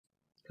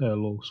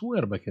Hello, so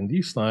we're back, and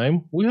this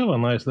time we have a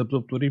nice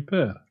laptop to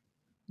repair.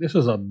 This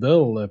is a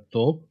Dell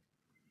laptop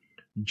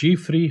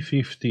G3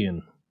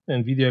 15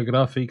 NVIDIA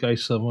Graphic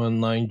i7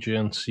 9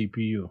 Gen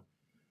CPU.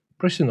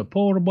 Pressing the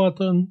power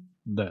button,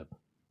 dead.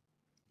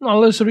 Now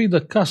let's read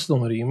the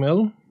customer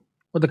email.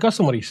 What the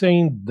customer is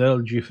saying: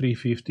 Dell G3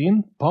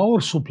 15 power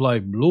supply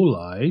blue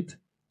light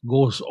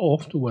goes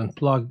off when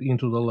plugged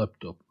into the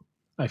laptop.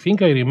 I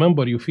think I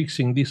remember you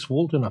fixing this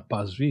fault in a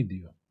past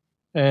video.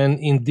 And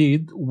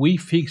indeed, we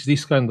fix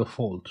this kind of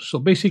fault. So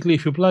basically,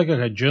 if you plug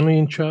a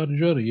genuine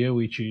charger,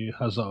 which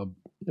has a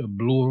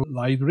blue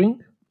light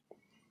ring,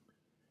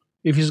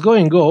 if it's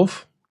going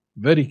off,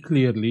 very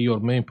clearly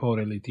your main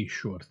power LED is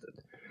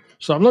shorted.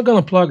 So I'm not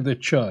going to plug the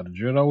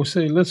charger. I will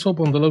say, let's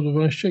open the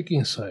laptop and check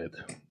inside.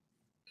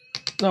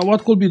 Now,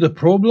 what could be the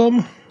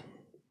problem?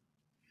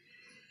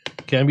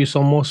 Can be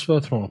some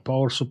MOSFET from a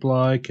power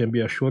supply, can be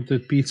a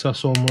shorted pizza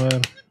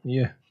somewhere.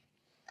 Yeah.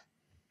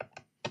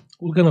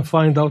 We're gonna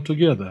find out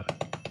together.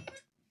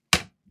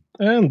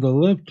 And the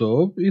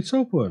laptop, it's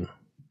open.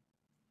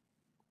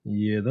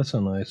 Yeah, that's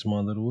a nice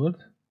motherboard.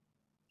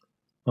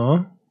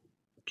 Huh?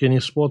 Can you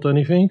spot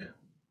anything?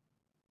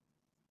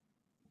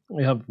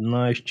 We have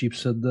nice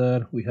chipset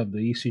there. We have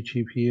the EC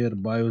chip here,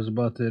 BIOS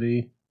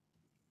battery.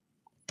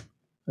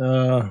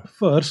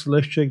 First,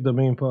 let's check the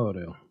main power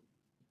rail.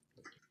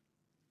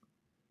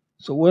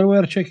 So when we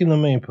are checking the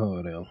main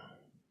power rail,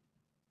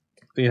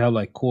 we have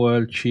like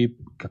coil, chip,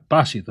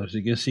 capacitors,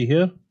 you can see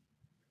here.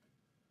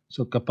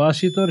 So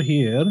capacitor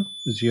here,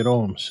 0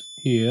 ohms.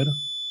 Here,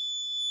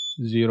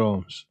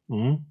 0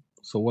 ohms.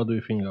 So what do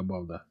you think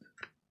about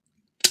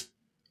that?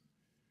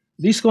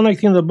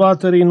 Disconnecting the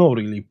battery, no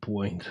really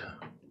point.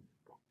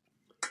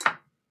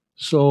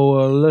 So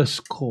let's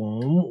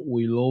come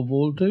with low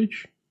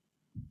voltage.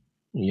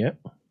 Yeah.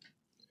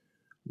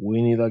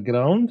 We need a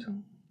ground,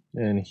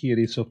 and here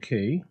it's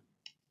okay.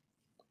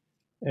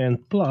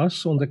 And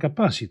plus on the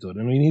capacitor,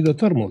 and we need a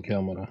thermal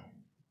camera.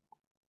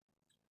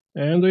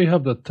 And we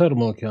have the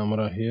thermal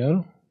camera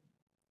here.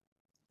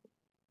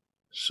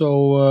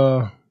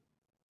 So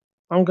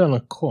I'm gonna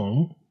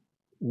come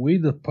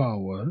with the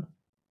power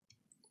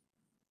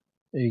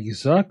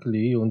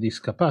exactly on this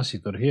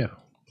capacitor here.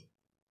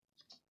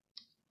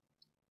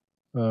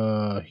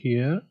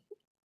 Here,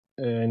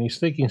 and it's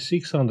taking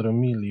 600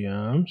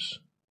 milliamps,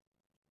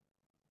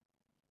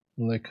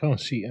 and I can't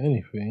see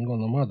anything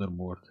on the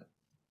motherboard.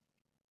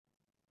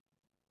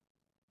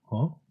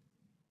 Huh?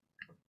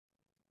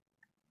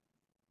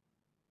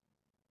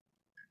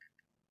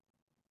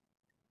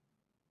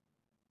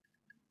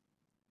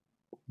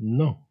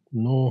 No,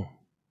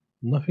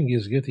 nothing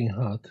is getting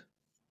hot.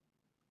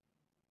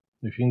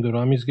 You think the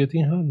RAM is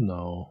getting hot?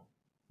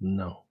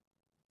 No.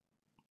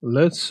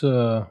 Let's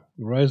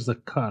raise the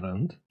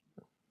current.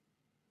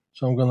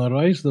 So I'm gonna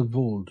raise the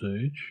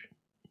voltage,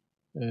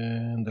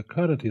 and the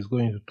current is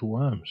going to 2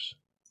 amps.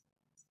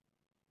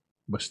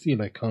 But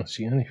still I can't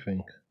see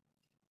anything.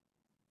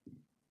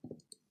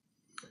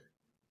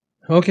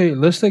 Okay,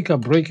 let's take a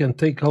break and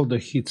take out the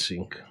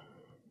heatsink.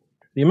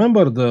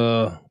 Remember,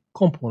 the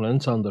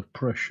components under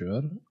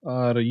pressure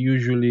are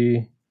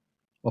usually,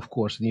 of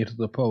course, near to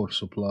the power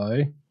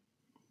supply,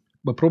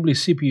 but probably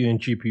CPU and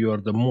GPU are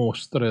the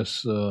most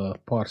stress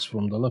parts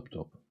from the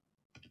laptop.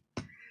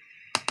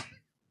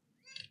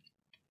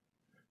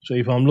 So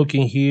if I'm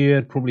looking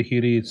here, probably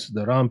here is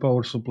the RAM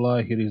power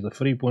supply, here is the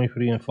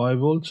 3.3 and 5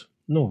 volts.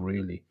 No,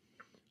 really.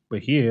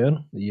 But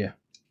here, yeah.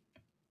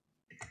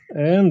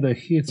 And the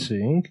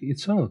heatsink,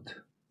 it's out.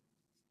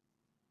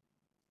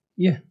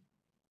 Yeah.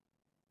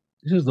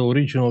 This is the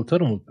original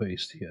thermal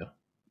paste here.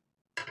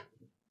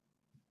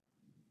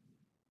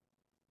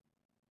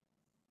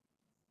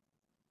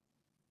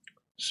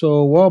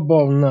 So what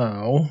about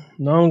now?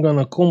 Now I'm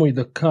gonna come with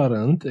the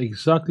current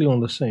exactly on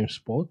the same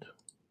spot.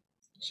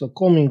 So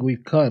coming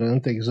with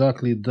current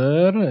exactly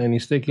there, and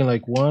it's taking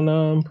like 1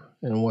 amp,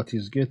 and what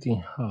is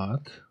getting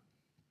hot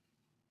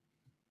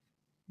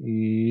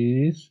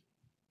is...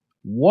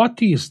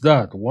 What is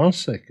that? 1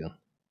 second.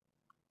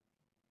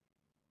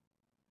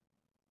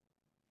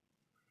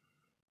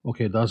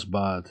 Okay, that's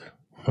bad.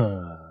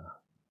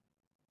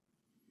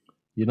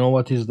 You know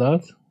what is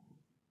that?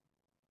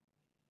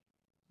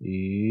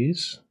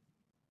 Is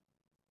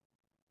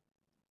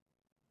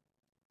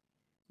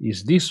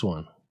this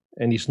one.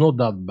 And it's not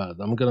that bad.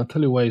 I'm gonna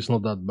tell you why it's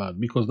not that bad.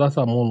 Because that's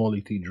a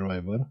monolithic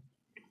driver.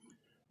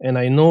 And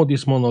I know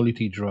this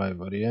monolithic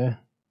driver, yeah?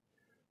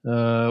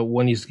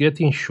 When it's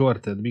getting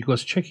shorted,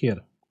 because check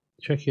here,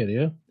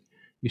 yeah?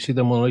 You see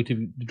the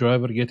monolithic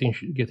driver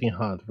getting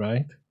hot,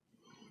 right?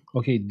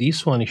 Okay,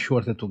 this one is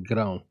shorted to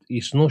ground.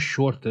 It's not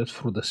shorted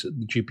through the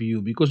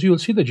GPU, because you'll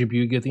see the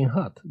GPU getting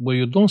hot. But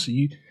you don't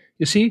see,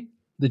 you see,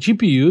 the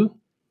GPU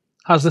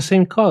has the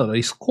same color,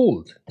 it's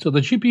cold. So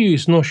the GPU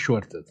is not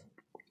shorted,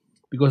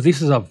 because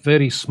this is a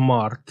very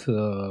smart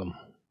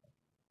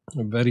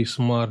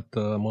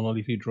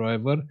monolithic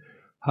driver,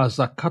 has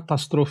a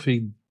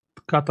catastrophic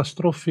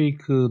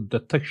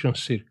detection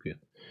circuit.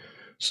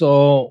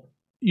 So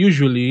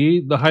usually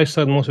the high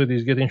side MOSFET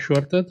is getting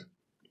shorted,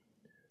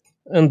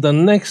 and the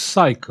next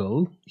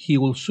cycle he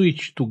will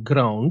switch to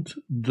ground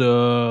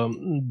the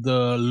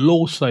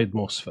low side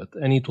MOSFET,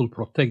 and it will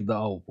protect the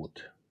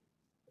output.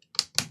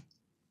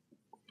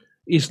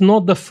 It's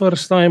not the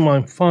first time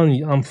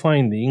I'm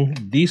finding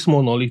this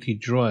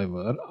monolithic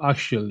driver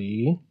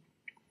actually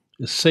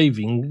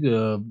saving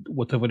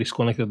whatever is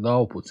connected to the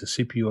output, the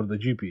CPU or the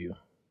GPU.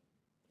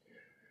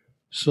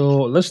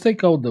 So let's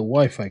take out the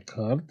Wi-Fi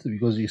card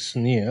because it's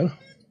near.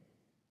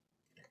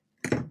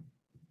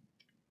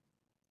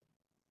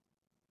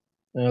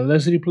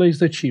 Let's replace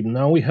the chip.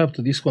 Now we have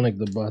to disconnect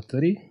the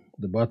battery.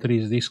 The battery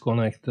is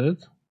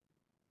disconnected.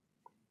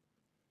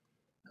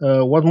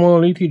 What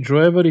monolithic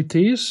driver it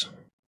is?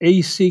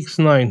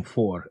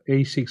 A694.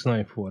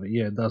 A694.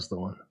 Yeah, that's the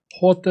one.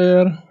 Hot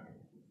air.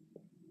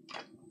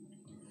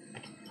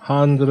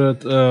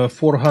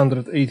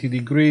 480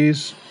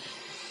 degrees.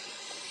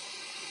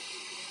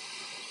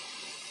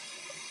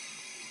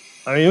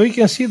 I mean, we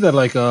can see that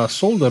like a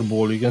solder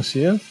ball. You can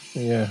see it.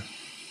 Yeah.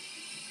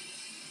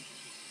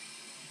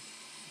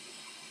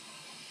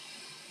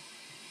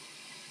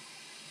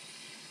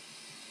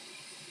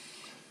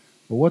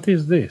 What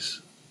is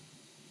this?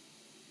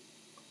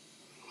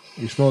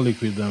 It's no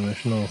liquid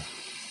damage, no.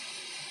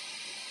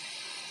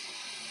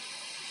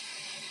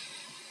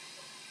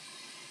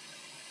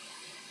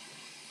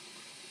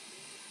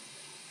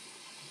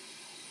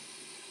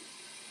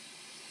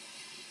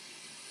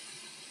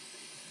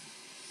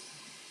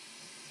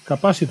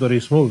 Capacitor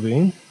is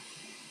moving.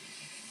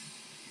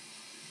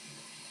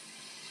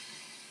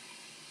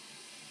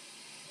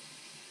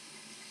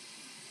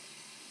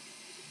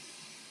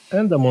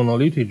 And the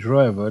monolithic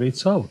driver,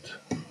 it's out.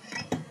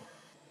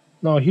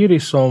 Now here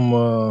is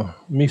some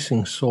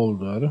missing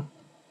solder.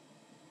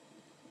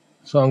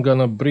 So I'm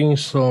gonna bring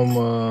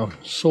some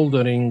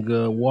soldering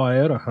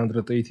wire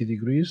 180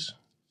 degrees.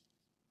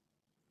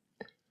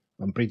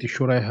 I'm pretty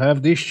sure I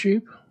have this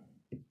chip.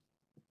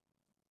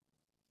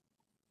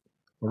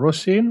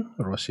 Rosin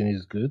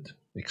is good.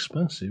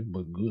 Expensive,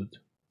 but good.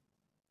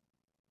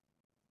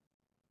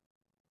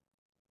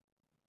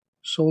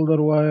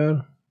 Solder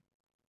wire.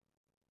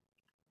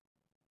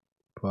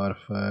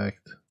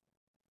 Perfect.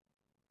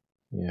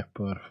 Yeah,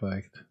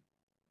 perfect.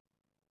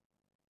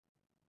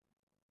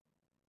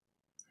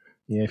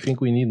 Yeah, I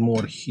think we need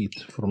more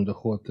heat from the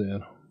hot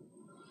air.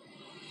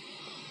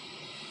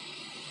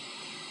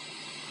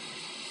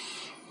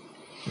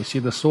 You see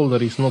the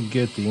solder is not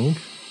getting.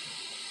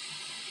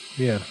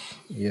 Here.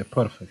 Yeah,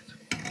 perfect.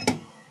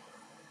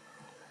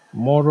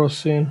 More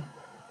rosin.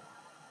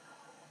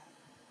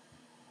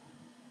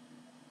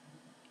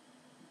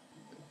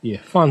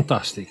 Yeah,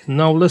 fantastic.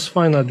 Now let's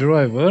find a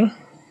driver,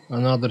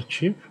 another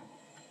chip.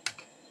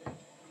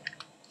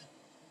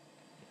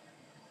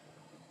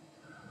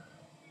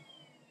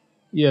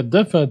 Yeah,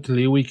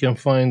 definitely we can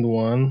find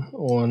one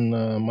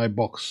on my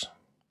box.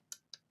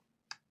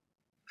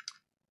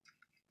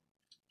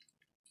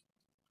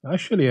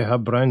 Actually, I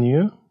have brand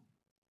new.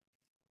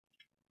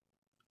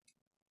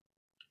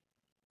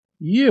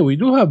 Yeah, we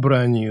do have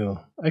brand new.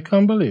 I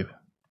can't believe.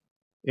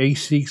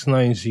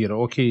 A690.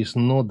 Okay, it's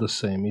not the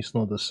same. It's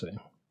not the same.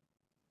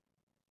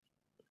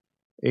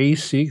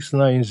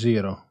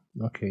 A690.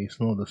 Okay, it's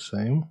not the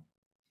same.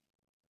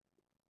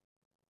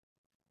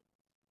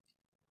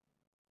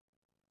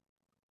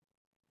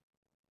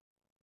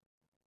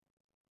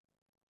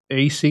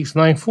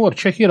 A694.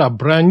 Check it out.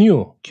 Brand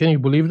new. Can you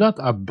believe that?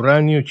 A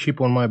brand new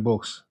chip on my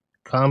box.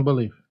 Can't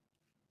believe.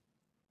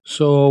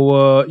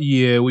 So,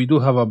 yeah, we do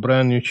have a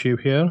brand new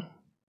chip here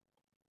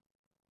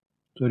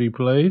to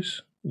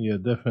replace. Yeah,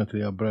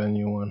 definitely a brand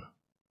new one.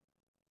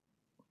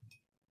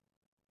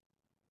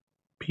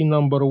 Pin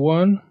number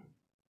 1.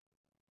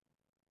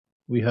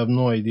 We have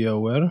no idea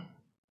where.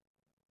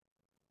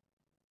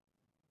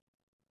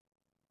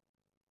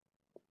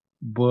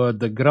 But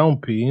the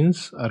ground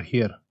pins are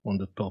here on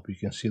the top. You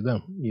can see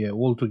them. Yeah,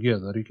 all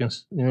together. You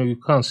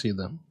can't see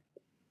them.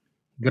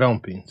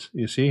 Ground pins.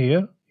 You see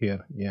here?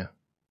 Here, yeah.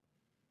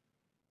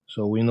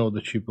 So we know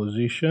the chip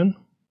position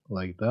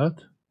like that.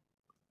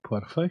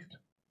 Perfect.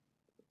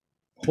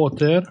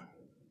 Hot air.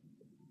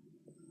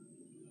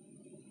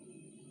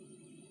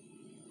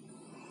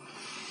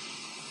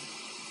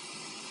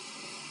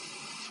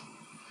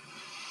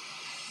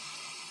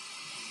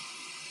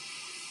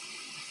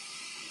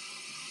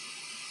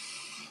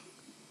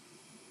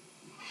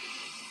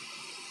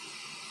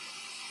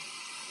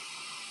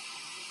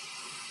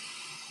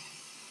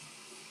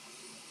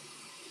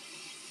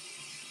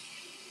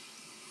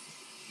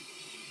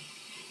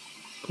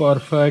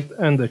 Perfect.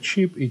 And the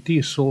chip, it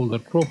is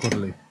soldered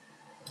properly.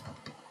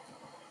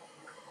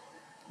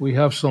 We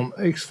have some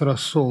extra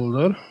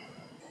solder.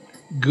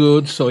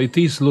 Good, so it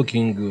is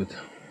looking good.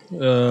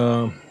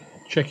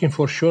 Checking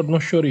for short.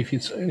 Not sure if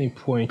it's any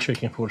point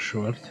checking for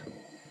short,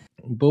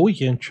 but we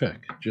can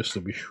check just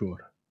to be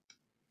sure.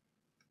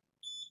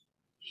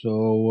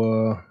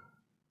 So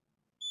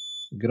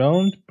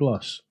ground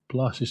plus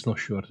is not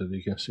shorted,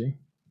 you can see.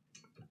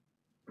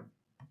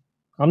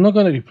 I'm not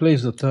going to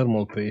replace the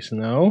thermal paste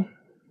now.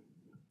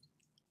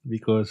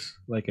 because,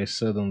 like I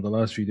said on the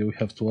last video, we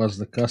have to ask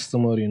the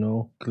customer, you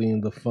know,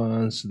 clean the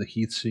fans, the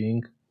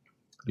heatsink,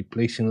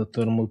 replacing the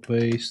thermal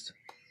paste.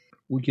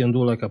 We can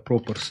do like a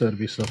proper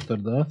service after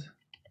that.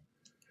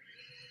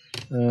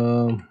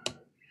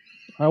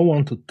 I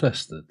want to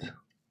test it.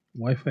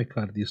 Wi-Fi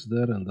card is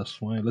there and that's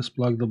fine. Let's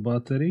plug the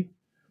battery.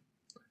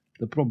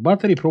 The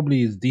battery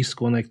probably is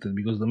disconnected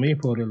because the main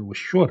power rail was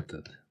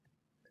shorted.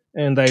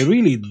 And I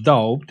really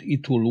doubt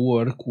it will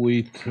work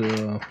with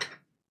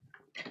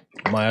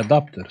my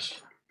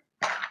adapters.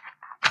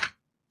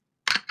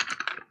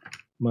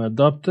 My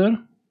adapter,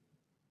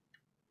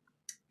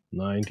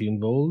 19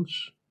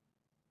 volts,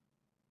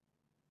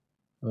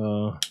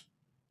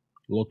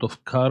 lot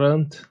of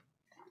current.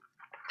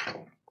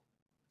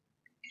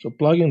 So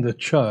plug in the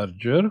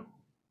charger,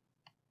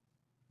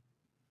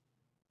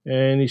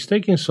 and it's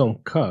taking some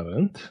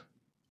current.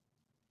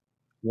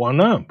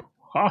 1 amp.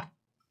 Ha!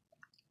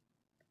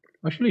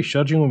 Actually, it's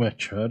charging with my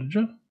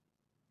charger.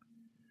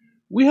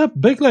 We have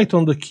backlight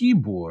on the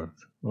keyboard.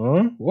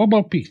 What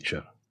about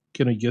picture?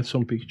 Can I get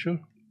some picture?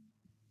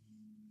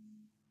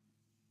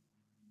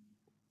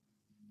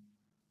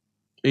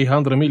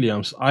 800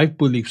 milliamps. I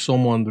believe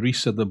someone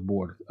reset the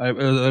board. I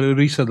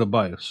reset the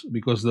BIOS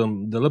because the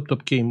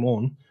laptop came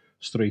on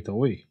straight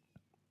away.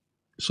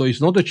 So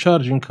it's not the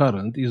charging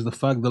current, it's the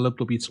fact the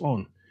laptop is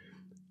on.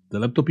 The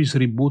laptop is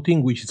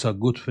rebooting, which is a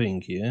good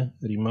thing, yeah?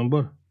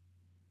 Remember?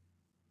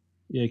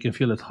 Yeah, I can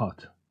feel it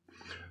hot.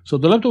 So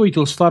the laptop, it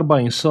will start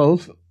by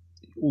itself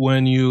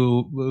when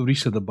you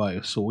reset the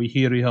BIOS. So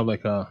here we have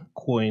like a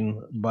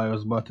coin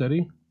BIOS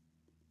battery.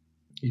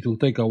 It will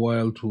take a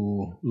while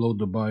to load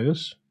the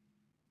BIOS.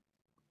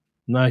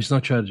 No, it's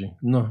not charging.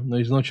 No,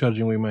 it's not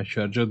charging with my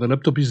charger. The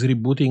laptop is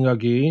rebooting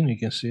again, you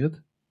can see it.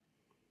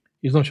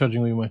 It's not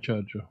charging with my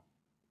charger.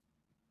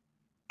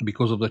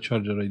 Because of the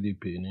charger ID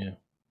pin, yeah.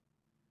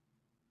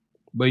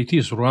 But it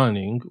is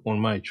running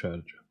on my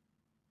charger.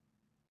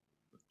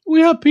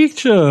 We have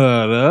picture,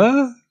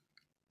 huh?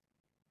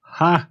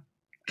 Ha!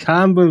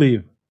 Can't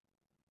believe.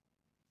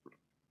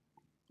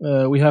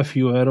 We have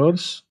few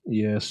errors.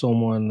 Yeah,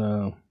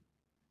 someone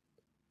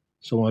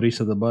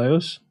reset the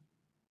BIOS.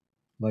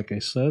 Like I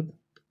said.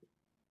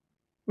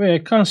 Wait, I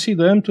can't see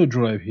the M2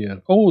 drive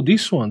here. Oh,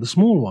 this one, the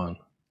small one.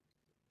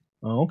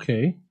 Oh,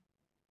 okay.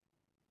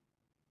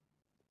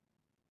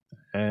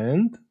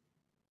 And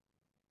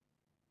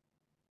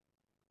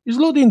it's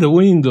loading the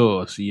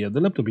Windows. Yeah, the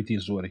laptop, it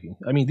is working.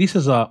 I mean, this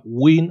is a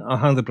win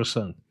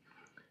 100%.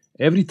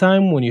 Every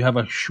time when you have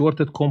a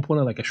shorted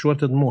component, like a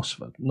shorted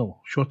MOSFET,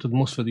 no, shorted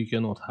MOSFET you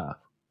cannot have.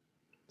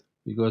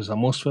 Because a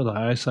MOSFET, a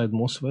high side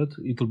MOSFET,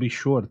 it will be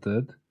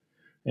shorted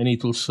and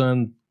it will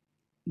send,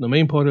 the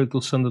main power, it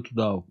will send it to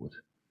the output.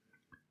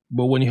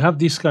 But when you have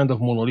this kind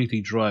of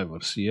monolithic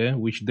drivers, yeah,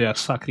 which they are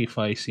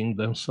sacrificing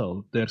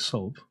themselves,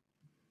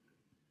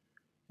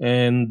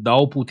 and the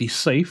output is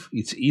safe,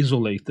 it's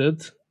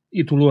isolated,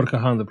 it will work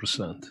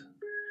 100%.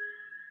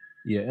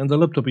 Yeah, and the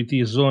laptop, it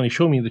is only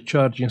showing me the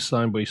charging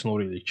sign, but it's not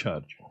really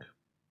charging.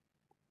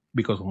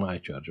 Because of my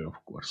charger,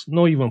 of course.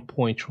 No even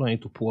point trying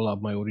to pull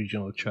up my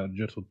original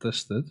charger to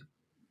test it,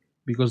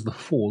 because the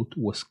fault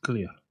was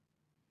clear.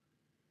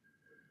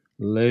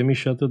 Let me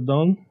shut it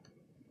down.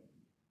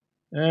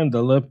 And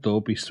the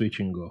laptop is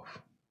switching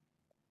off.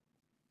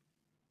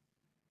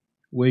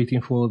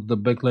 Waiting for the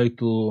backlight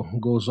to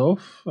goes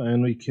off,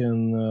 and we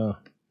can,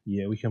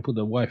 we can put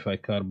the Wi-Fi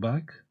card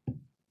back.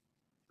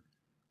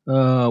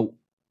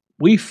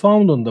 We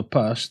found on the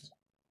past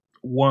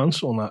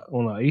once on a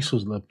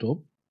Asus laptop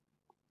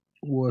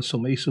was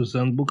some Asus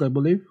ZenBook, I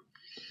believe,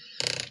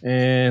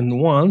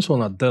 and once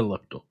on a Dell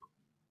laptop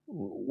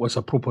was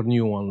a proper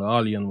new one, the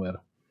Alienware,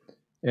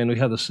 and we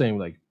had the same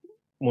like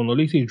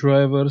monolithic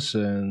drivers,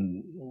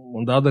 and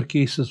on the other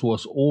cases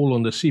was all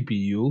on the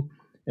CPU,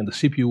 and the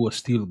CPU was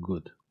still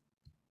good.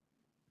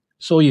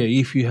 So yeah,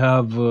 if you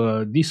have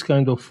this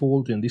kind of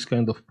fault and this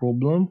kind of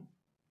problem,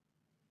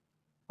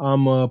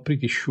 I'm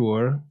pretty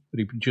sure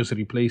just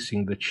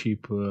replacing the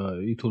chip,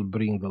 it will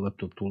bring the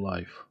laptop to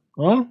life.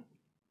 Huh?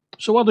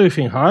 So what do you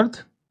think, hard?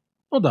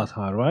 Not that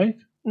hard, right?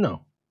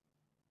 No.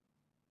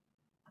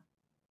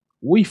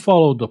 We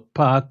follow the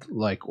path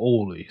like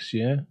always,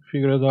 yeah?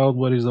 Figure it out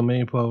what is the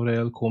main power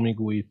rail coming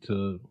with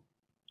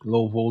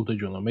low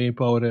voltage on the main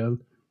power rail,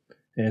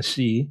 and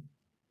see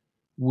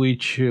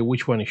which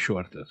one is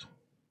shorted.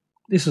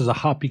 This is a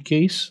happy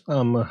case.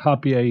 I'm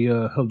happy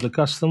I helped the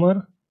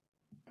customer.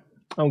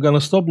 I'm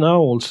gonna stop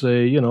now. I'll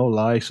say,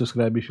 like,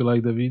 subscribe if you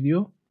like the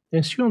video,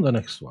 and see you on the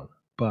next one.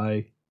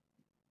 Bye.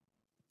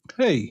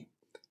 Hey,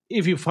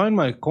 if you find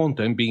my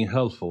content being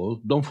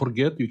helpful, don't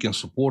forget you can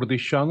support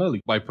this channel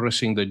by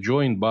pressing the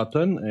join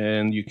button,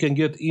 and you can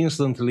get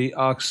instantly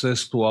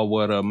access to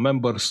our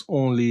members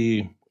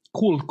only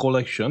cool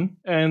collection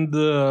and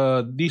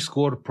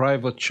Discord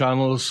private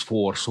channels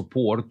for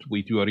support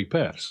with your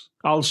repairs.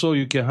 Also,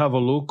 you can have a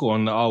look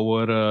on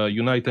our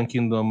United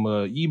Kingdom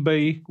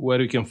eBay, where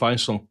you can find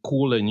some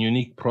cool and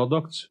unique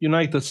products,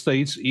 United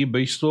States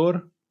eBay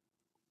store,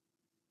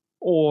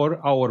 or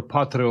our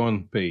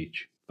Patreon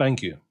page.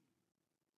 Thank you.